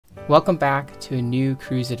Welcome back to a new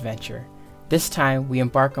cruise adventure. This time we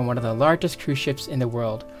embark on one of the largest cruise ships in the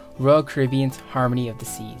world, Royal Caribbean's Harmony of the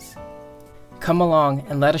Seas. Come along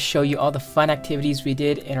and let us show you all the fun activities we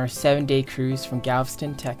did in our 7-day cruise from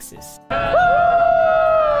Galveston, Texas.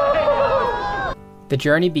 The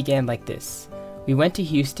journey began like this. We went to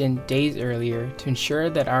Houston days earlier to ensure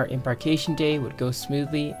that our embarkation day would go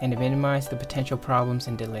smoothly and to minimize the potential problems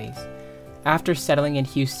and delays. After settling in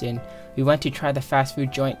Houston, we went to try the fast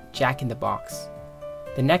food joint Jack in the Box.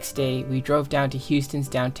 The next day, we drove down to Houston's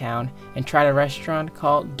downtown and tried a restaurant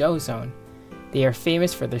called Dough Zone. They are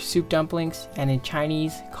famous for their soup dumplings and in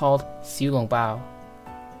Chinese called Xiu Long Bao.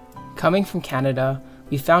 Coming from Canada,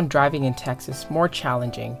 we found driving in Texas more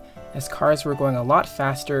challenging as cars were going a lot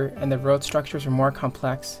faster and the road structures were more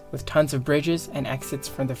complex with tons of bridges and exits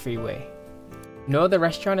from the freeway. Know the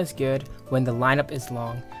restaurant is good when the lineup is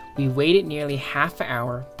long. We waited nearly half an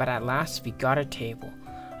hour, but at last we got a table.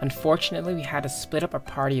 Unfortunately, we had to split up a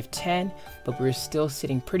party of 10, but we were still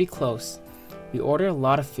sitting pretty close. We ordered a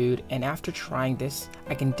lot of food, and after trying this,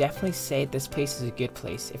 I can definitely say this place is a good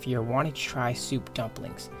place if you're wanting to try soup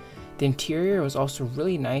dumplings. The interior was also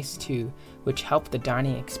really nice too, which helped the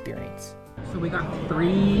dining experience. So we got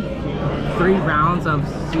three rounds of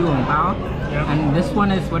Xiu Long Bao, and this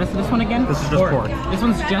one is, what is this one again? This is just pork. This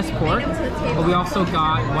one's just pork, but we also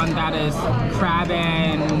got one that is crab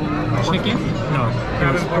and chicken. No,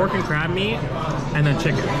 it was pork and crab meat, and then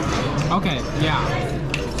chicken. Okay, yeah.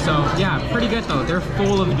 So yeah, pretty good though. They're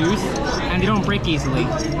full of juice, and they don't break easily.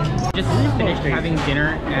 Just finished having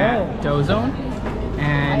dinner at Dough Zone,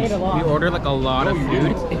 and we ordered like a lot of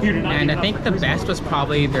food, and I think the best was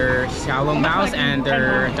probably their xiao long baos and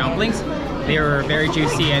their dumplings. They were very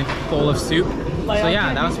juicy and full of soup. So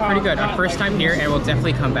yeah, that was pretty good. Our first time here, and we'll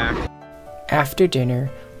definitely come back. After dinner,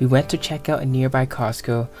 we went to check out a nearby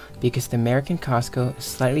Costco because the American Costco is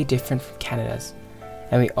slightly different from Canada's.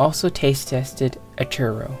 And we also taste tested a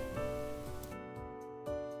churro.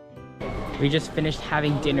 We just finished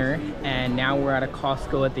having dinner and now we're at a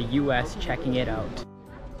Costco at the US checking it out.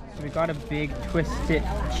 So we got a big twisted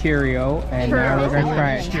Cheerio and now we're gonna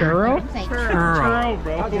try it. Churro? Churro,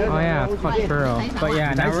 bro. Oh yeah, it's called churro. But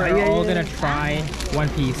yeah, now we're all gonna try one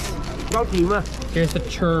piece. Here's the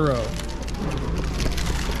churro.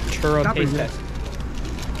 Churro taste test.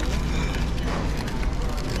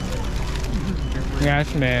 Yeah,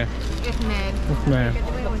 it's mid. It's mid. It's mid.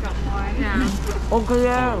 Yeah. Okay,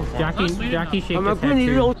 Jackie shake his head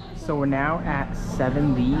too. So we're now at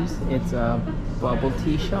 7 Leaves. It's a bubble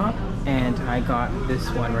tea shop, and I got this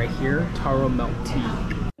one right here, taro milk tea.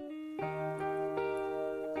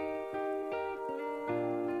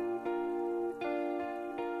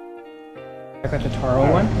 I got the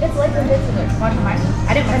taro one. It's like the bits.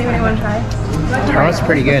 I didn't anybody want to try. Taro's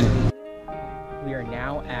pretty good. We are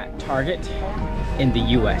now at Target in the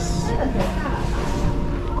US.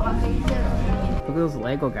 Look at those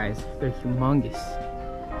Lego guys, they're humongous.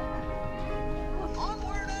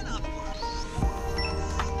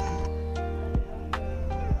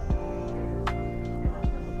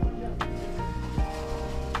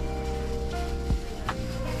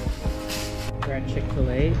 We're at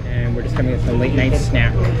Chick-fil-A and we're just coming with a late night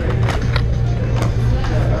snack.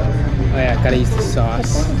 Oh yeah, gotta use the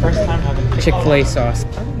sauce. First time having Chick-fil-A sauce.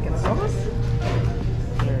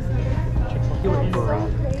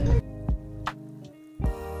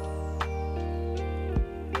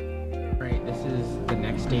 Right, this is the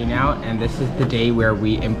next day now, and this is the day where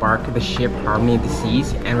we embark the ship Harmony of the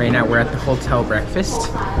Seas, and right now we're at the hotel breakfast.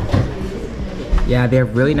 Yeah, they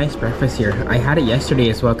have really nice breakfast here. I had it yesterday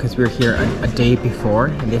as well because we were here a day before,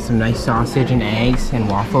 and they have some nice sausage and eggs and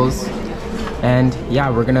waffles. And yeah,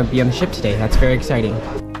 we're gonna be on the ship today. That's very exciting.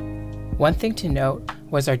 One thing to note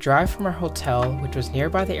was our drive from our hotel, which was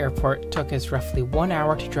nearby the airport, took us roughly 1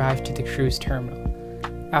 hour to drive to the cruise terminal.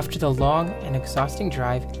 After the long and exhausting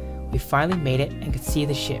drive, we finally made it and could see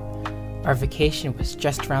the ship. Our vacation was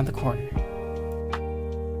just around the corner.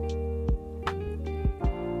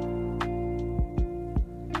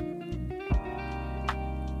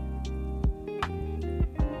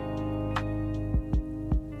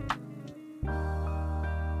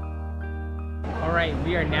 Alright,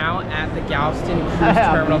 we are now at the Galveston Cruise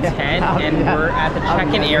Terminal 10 and we're at the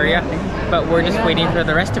check-in area, but we're just waiting for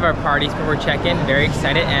the rest of our parties before check-in. Very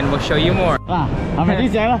excited, and we'll show you more. 係咪呢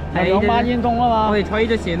隻啊？係2班煙筒啊嘛。我哋坐呢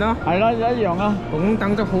隻船咯。係咯，一樣啊。咁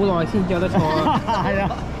等咗好耐先有得坐啊。係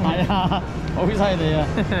啊，係啊，好犀利啊！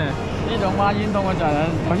呢2班煙筒嘅就係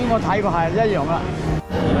頭先我睇過係一樣啦。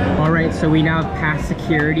Alright, so we now passed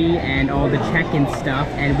security and all the check-in stuff,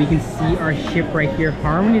 and we can see our ship right here,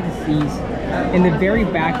 Harmony of the Seas. In the very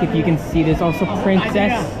back, if you can see, there's also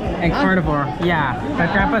Princess And Carnival. Yeah,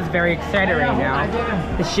 but Grandpa's very excited right now.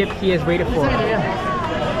 The ship he has waited for.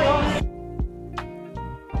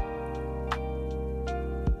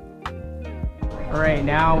 Alright,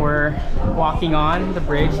 now we're walking on the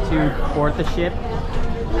bridge to board the ship.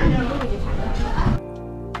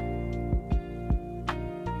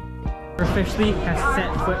 We officially have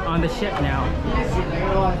set foot on the ship now.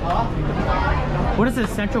 What is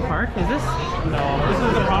this, Central Park? Is this? No, this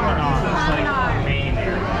is the promenade. It's like main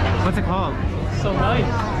area. What's it called? So nice.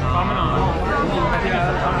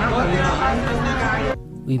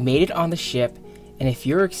 Promenade. We made it on the ship, and if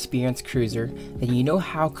you're an experienced cruiser, then you know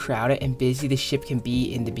how crowded and busy the ship can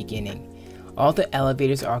be in the beginning. All the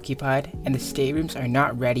elevators are occupied, and the staterooms are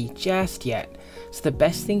not ready just yet. So the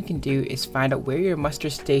best thing you can do is find out where your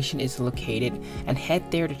muster station is located and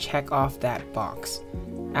head there to check off that box.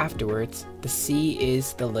 Afterwards, the sea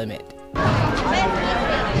is the limit.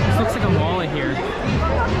 This looks like a mall in here.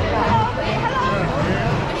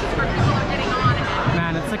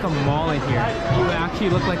 Man, it's like a mall in here. You actually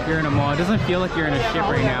look like you're in a mall. It doesn't feel like you're in a ship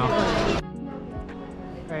right now.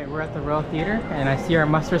 Alright, we're at the Royal Theater and I see our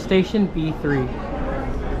muster station B3.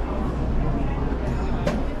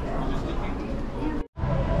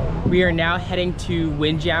 We are now heading to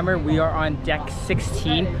Windjammer. We are on deck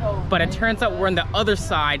 16, but it turns out we're on the other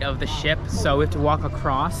side of the ship, so we have to walk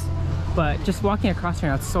across. But just walking across right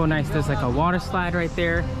now, it's so nice. There's like a water slide right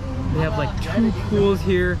there. We have like 2 pools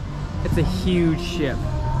here. It's a huge ship.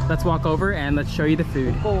 Let's walk over and let's show you the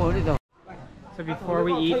food. So before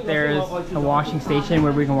we eat, there's a washing station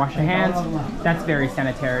where we can wash our hands. That's very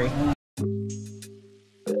sanitary.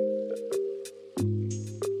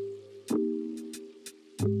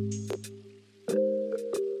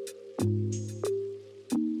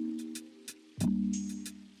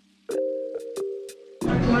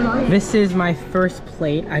 This is my first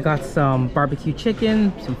plate. I got some barbecue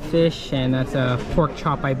chicken, some fish, and that's a pork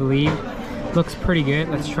chop, I believe. Looks pretty good.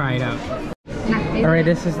 Let's try it out. Alright,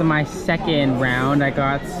 this is my second round. I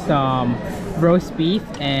got some roast beef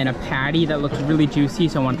and a patty that looks really juicy,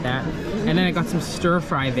 so I want that. And then I got some stir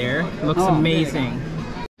fry there. It looks amazing.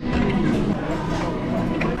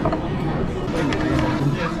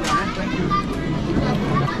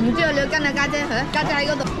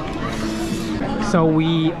 So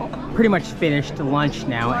we pretty much finished lunch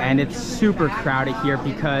now, and it's super crowded here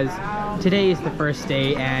because today is the first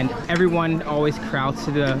day and everyone always crowds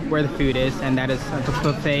to where the food is, and that is the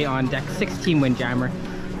buffet on deck 16 Windjammer.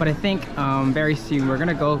 But I think very soon we're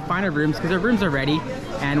gonna go find our rooms because our rooms are ready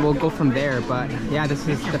and we'll go from there. But yeah, this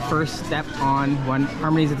is the first step on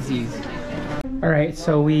Harmonies of the Seas. Alright,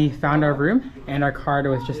 so we found our room and our card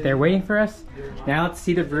was just there waiting for us. Now let's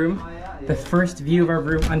see the room, the first view of our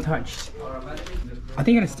room untouched. I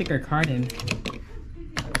think I'm gonna stick our card in.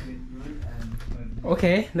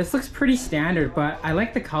 Okay, this looks pretty standard, but I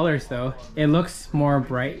like the colors though. It looks more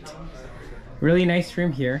bright. Really nice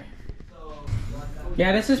room here.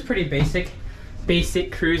 Yeah, this is pretty basic.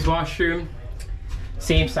 Basic cruise washroom.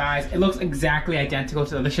 Same size. It looks exactly identical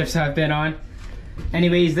to the other ships I've been on.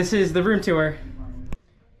 Anyways, this is the room tour.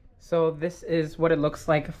 So this is what it looks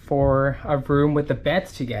like for a room with the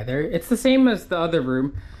beds together. It's the same as the other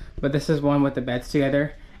room, but this is one with the beds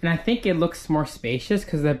together. And I think it looks more spacious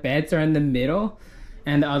because the beds are in the middle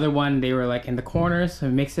and the other one, they were like in the corners. So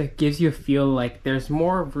it gives you a feel like there's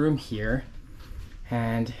more room here.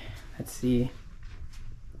 And let's see.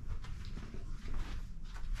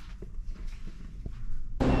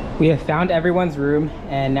 We have found everyone's room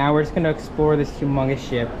and now we're just gonna explore this humongous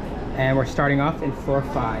ship. And we're starting off in floor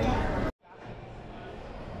 5.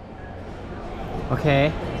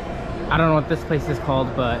 Okay, I don't know what this place is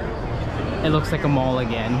called, but it looks like a mall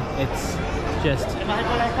again. It's just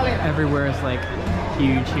everywhere is like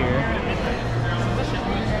huge here.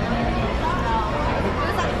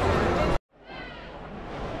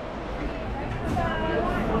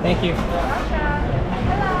 Thank you.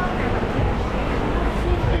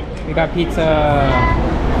 We got pizza.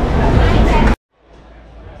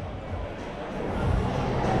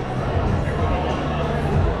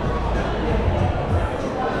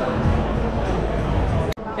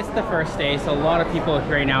 It's the first day, so a lot of people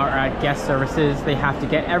right now are at guest services. They have to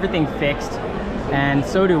get everything fixed, and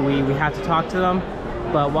so do we. We have to talk to them,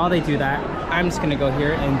 but while they do that, I'm just gonna go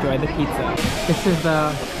here and enjoy the pizza. This is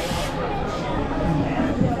the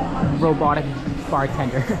robotic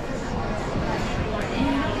bartender.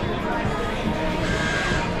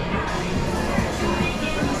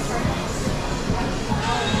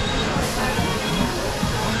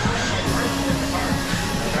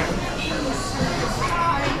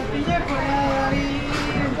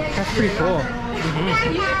 That's pretty cool.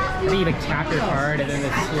 I think you like tap your card and then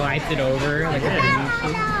it slides it over like a balloon.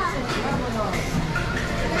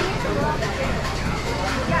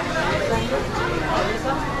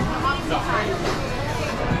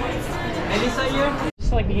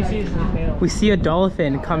 Just like the easiest in the mail. We see a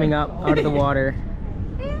dolphin coming up out of the water.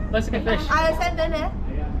 Let's look at fish.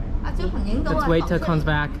 Let's wait till it comes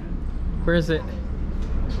back. Where is it?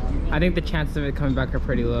 I think the chances of it coming back are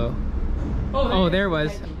pretty low. Oh, there it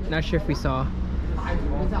was. Not sure if we saw.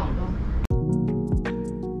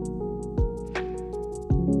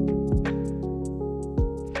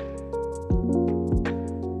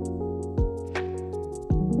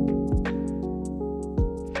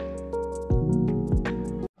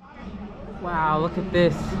 Wow, look at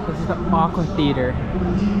this. This is the Aqua Theater.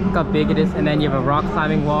 Look how big it is. And then you have a rock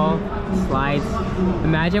climbing wall, slides.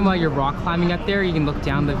 Imagine while you're rock climbing up there, you can look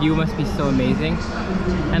down. The view must be so amazing.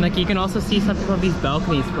 And like you can also see something of these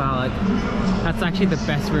balconies. Wow, like that's actually the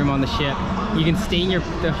best room on the ship. You can stay in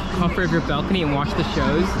the comfort of your balcony and watch the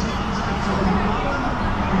shows.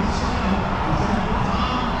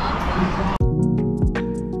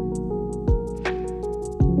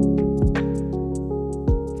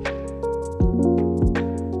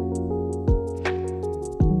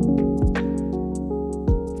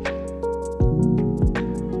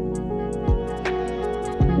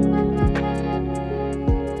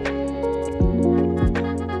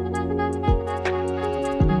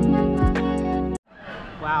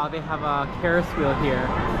 Wow, they have a Ferris wheel here.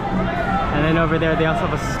 And then over there they also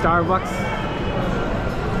have a Starbucks.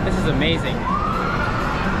 This is amazing.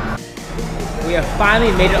 We have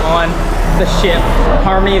finally made it on the ship,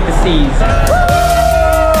 Harmony of the Seas.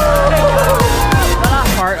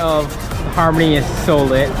 Part of Harmony is so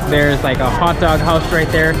lit. There's like a hot dog house right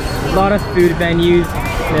there. A lot of food venues.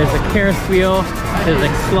 There's a Ferris wheel. There's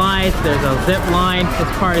like slides. There's a zip line. This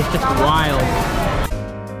part is just wild.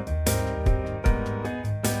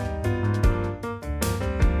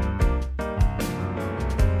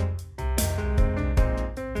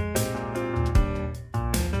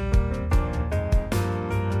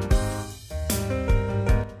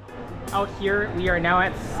 Out here, we are now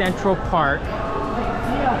at Central Park.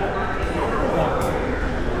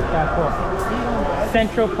 Yeah, cool.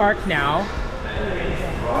 Central Park now.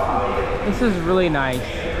 This is really nice.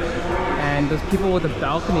 And those people with the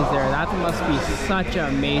balconies there, that must be such an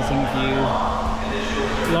amazing view.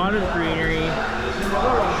 A lot of greenery.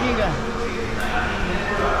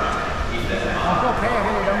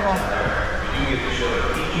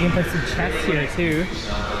 You can put some chests here too.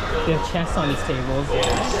 They have chests on these tables.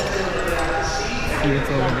 See what's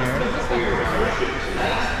over there.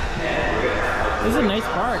 This is a nice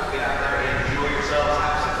park.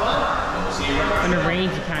 In the rain,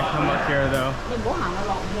 you can't come up here though.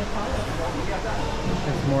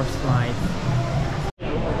 There's more slides.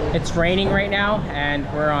 It's raining right now and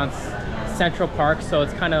we're on Central Park, so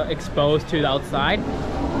it's kind of exposed to the outside.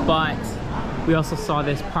 But we also saw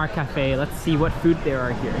this park cafe. Let's see what food there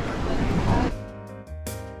are here.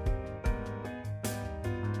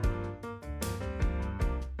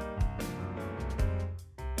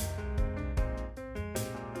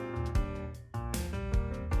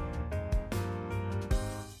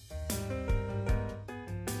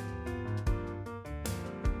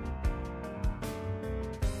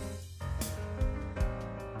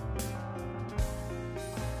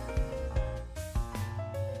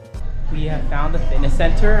 We have found the fitness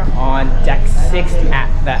center on deck 6 at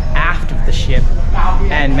the aft of the ship.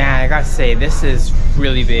 And man, I gotta say, this is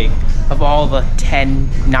really big. Of all the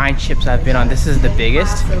 9 ships I've been on, this is the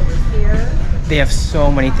biggest. They have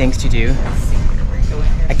so many things to do.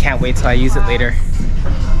 I can't wait till I use it later.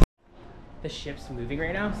 The ship's moving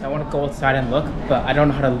right now, so I want to go outside and look, but I don't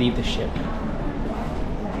know how to leave the ship.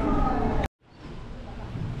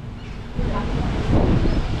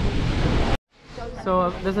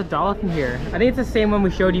 So there's a dolphin here. I think it's the same one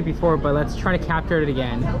we showed you before, but let's try to capture it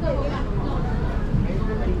again.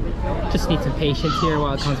 Just need some patience here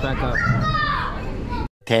while it comes back up.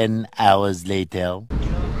 10 hours later.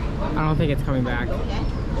 I don't think it's coming back.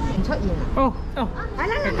 Oh,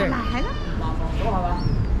 right there.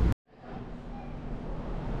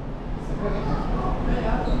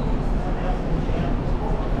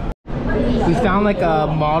 We found like a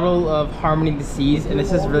model of Harmony of the Seas, and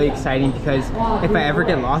this is really exciting because if I ever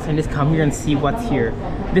get lost, I can just come here and see what's here.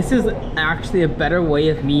 This is actually a better way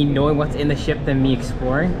of me knowing what's in the ship than me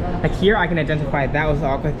exploring. Like here, I can identify that was the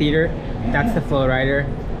Aqua Theater, that's the flow rider,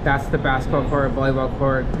 that's the basketball court, volleyball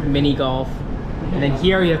court, mini golf, and then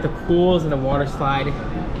here you have the pools and the water slide.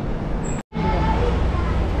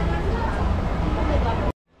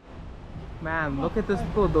 Man, look at those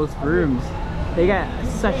rooms. They got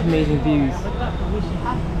such amazing views.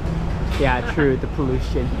 Yeah, true, the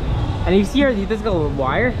pollution. And you see here, this little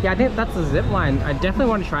wire? Yeah, I think that's a zip line. I definitely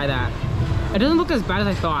want to try that. It doesn't look as bad as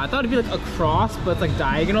I thought. I thought it'd be like across, but it's like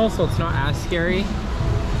diagonal, so it's not as scary.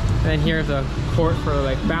 And then here's a court for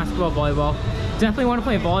like basketball, volleyball. Definitely want to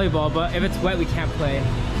play volleyball, but if it's wet, we can't play.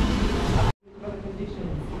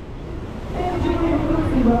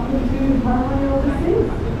 Welcome to Carnival,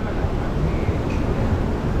 Odyssey.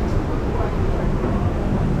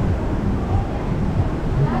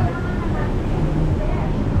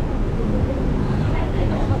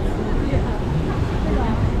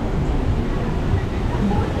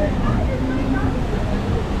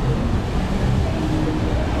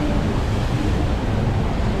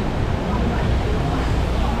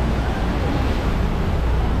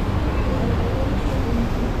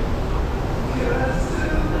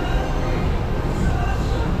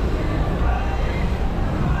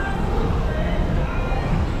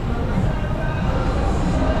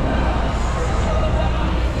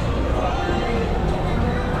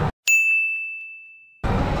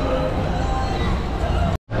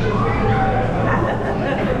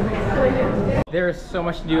 There is so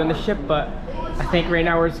much to do on the ship, but I think right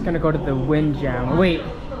now we're just gonna go to the wind jam. Wait.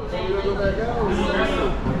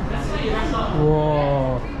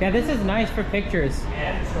 Whoa. Yeah, this is nice for pictures.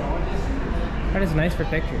 That is nice for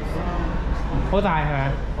pictures. 好大係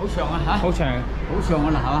咪？好長啊嚇！好長。好長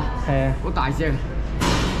啊嗱係嘛？係啊。好大隻。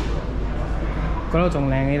嗰度仲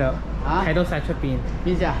靚呢度。啊？睇到晒出邊。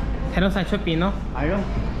邊隻啊？睇到晒出邊咯。係咯。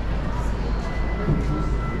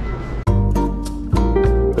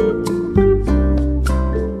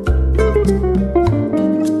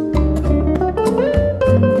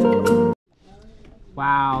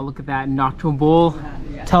Wow, look at that nocturnal bowl.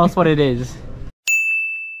 Tell us what it is.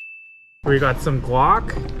 We got some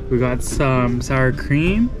guac, we got some sour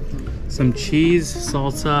cream, some cheese,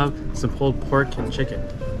 salsa, some pulled pork and chicken.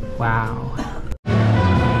 Wow.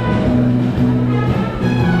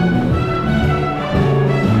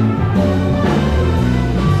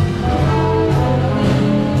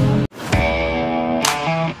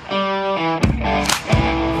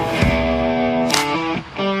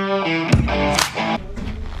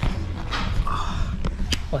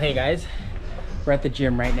 Well, hey guys, we're at the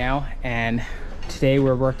gym right now, and today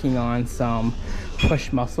we're working on some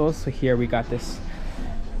push muscles. So here we got this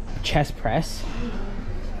chest press.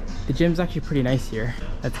 The gym's actually pretty nice here.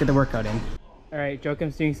 Let's get the workout in. All right,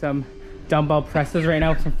 Joachim's doing some dumbbell presses right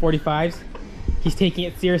now, some 45s. He's taking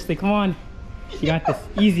it seriously. Come on, you got this.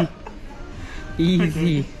 Easy,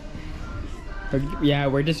 easy. Yeah,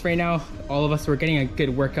 we're just right now, all of us, we're getting a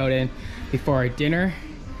good workout in before our dinner.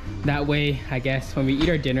 That way, I guess, when we eat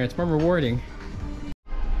our dinner, it's more rewarding.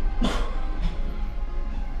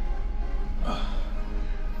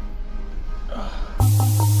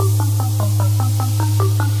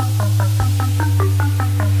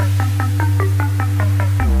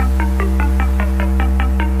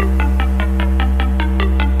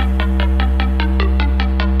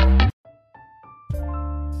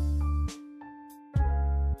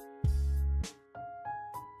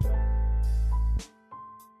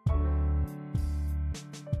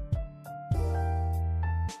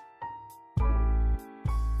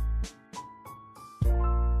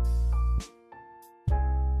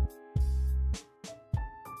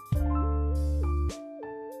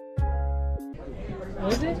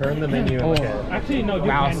 Turn the menu and look at it. Actually, no.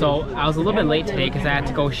 Wow, so I was a little bit late today because I had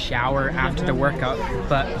to go shower after the workout,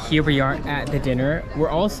 but here we are at the dinner. We're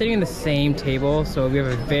all sitting in the same table, so we have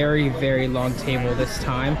a very, very long table this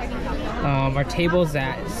time. Our table's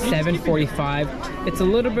at 7:45. It's a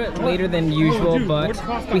little bit later than usual, but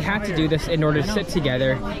we had to do this in order to sit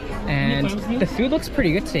together. And the food looks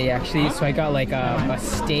pretty good today, actually. So I got like a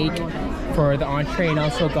steak for the entree, and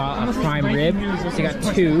also got a prime rib. So I got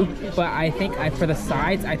two, but I think for the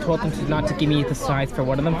sides, I told them not to give me the sides for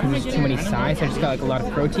one of them because there's too many sides. I just got like a lot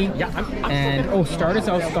of protein. And oh, starters,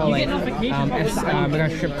 I also got like we got a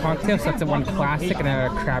shrimp cocktail, so that's a one classic, and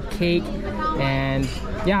then a crab cake. And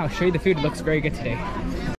yeah, I'll show you the food. It looks very good today.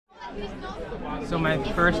 So my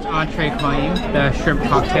first entree claim, the shrimp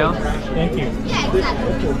cocktail. Thank you.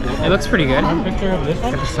 It looks pretty good. One picture of this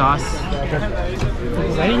one? Got the sauce.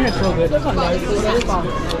 I didn't hear it's real good.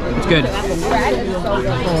 It's good.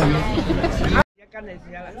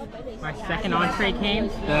 My second entree came,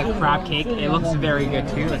 the crab cake. It looks very good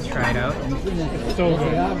too. Let's try it out. So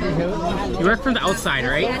good. You work from the outside,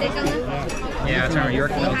 right? Yeah, that's right. You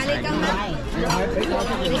work from the outside.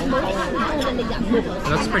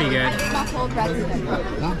 looks pretty good.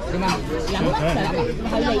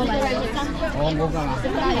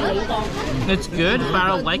 It's good, but I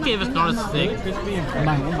don't like it if it's not as thick.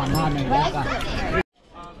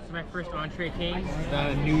 So my first entree came,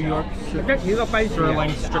 the New York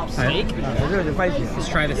sirloin strip steak. Let's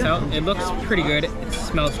try this out. It looks pretty good. It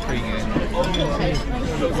smells pretty good.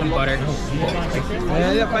 Some butter.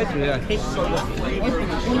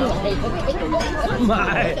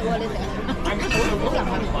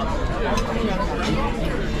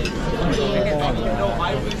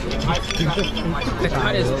 The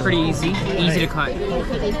cut is pretty easy to cut.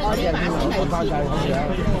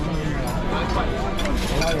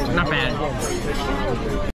 Not bad.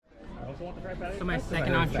 So my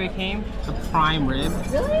second entree came, the prime rib.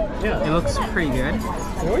 It looks pretty good.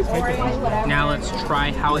 Now let's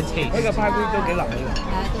try how it tastes.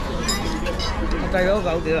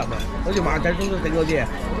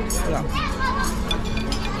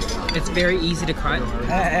 It's very easy to cut.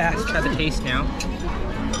 Let's try the taste now.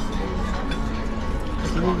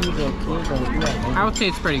 I would say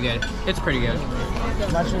it's pretty good. It's pretty good.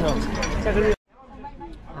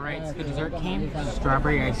 Alright, so the dessert came,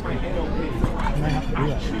 strawberry ice cream.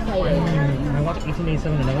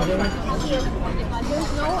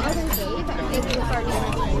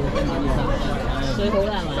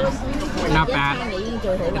 Not bad.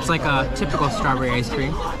 It's like a typical strawberry ice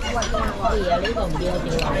cream.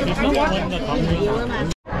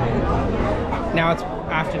 Now it's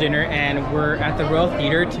after dinner and we're at the Royal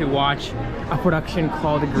Theatre to watch a production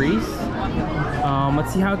called Grease.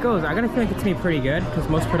 Let's see how it goes. I gotta feel like it's gonna be pretty good because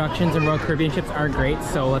most productions in Royal Caribbean ships are great,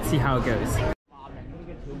 so let's see how it goes.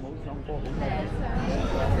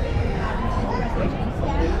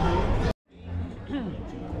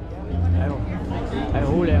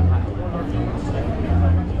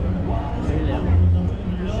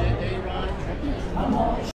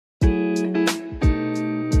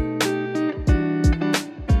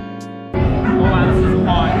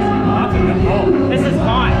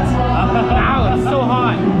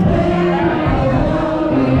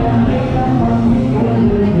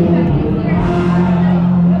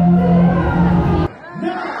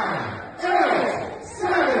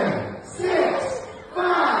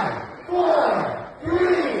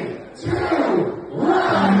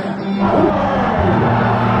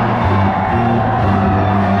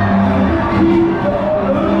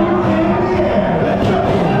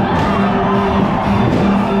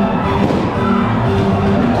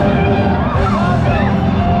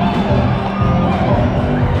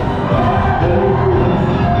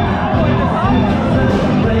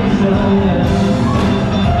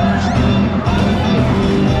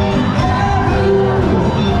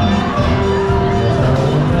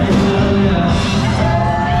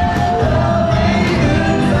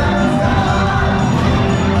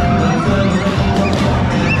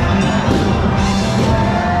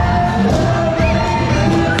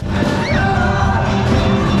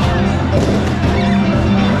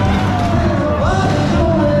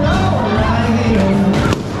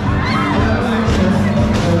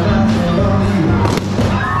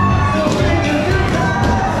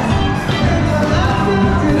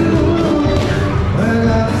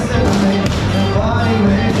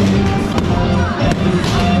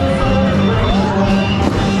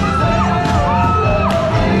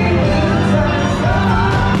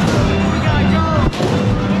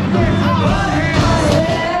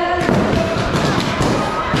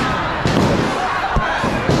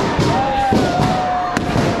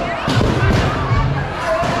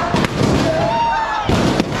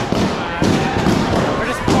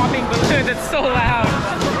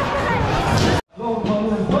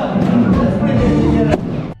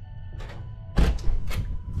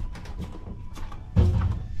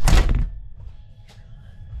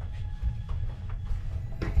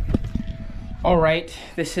 Alright,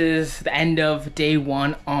 this is the end of day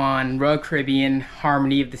one on Royal Caribbean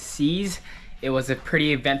Harmony of the Seas. It was a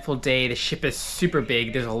pretty eventful day. The ship is super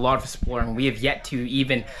big. There's a lot of exploring. We have yet to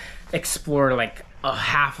even explore like a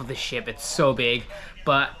half of the ship. It's so big.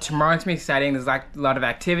 But tomorrow's gonna be exciting. There's like a lot of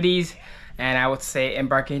activities. And I would say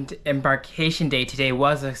embarkation day today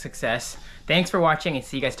was a success. Thanks for watching and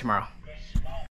see you guys tomorrow.